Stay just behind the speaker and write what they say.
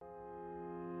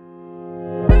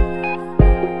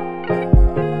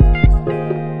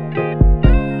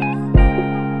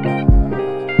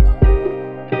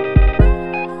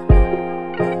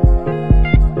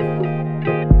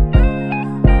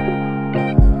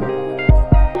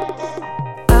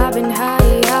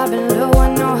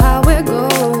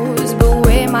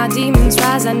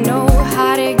I know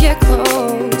how to get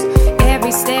close.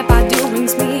 Every step I do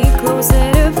brings me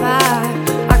closer to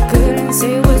vibe. I couldn't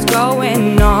see what's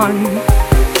going on.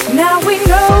 Now we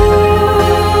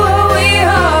know we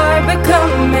are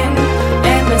becoming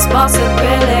endless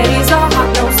possibilities. Our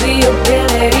heart knows the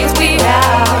abilities we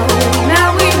have.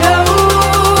 Now we know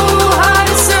how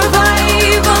to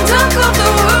survive on top of the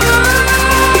world.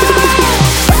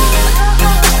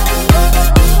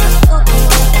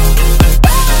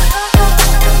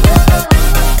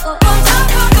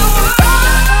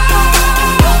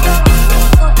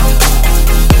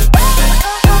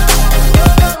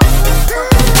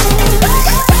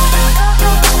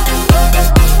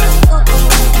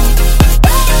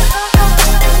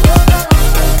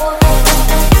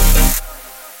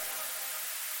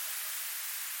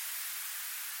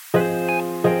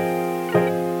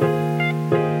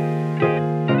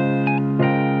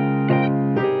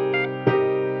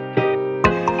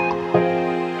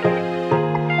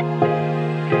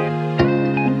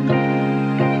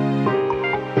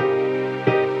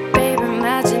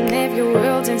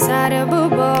 Inside a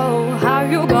bubble, how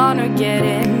you gonna get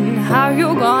in? How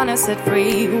you gonna set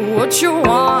free what you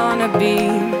wanna be?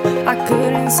 I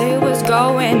couldn't see what's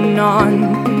going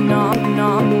on.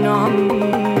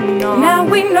 Now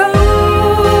we know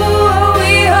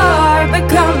we are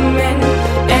becoming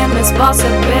endless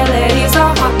possibilities.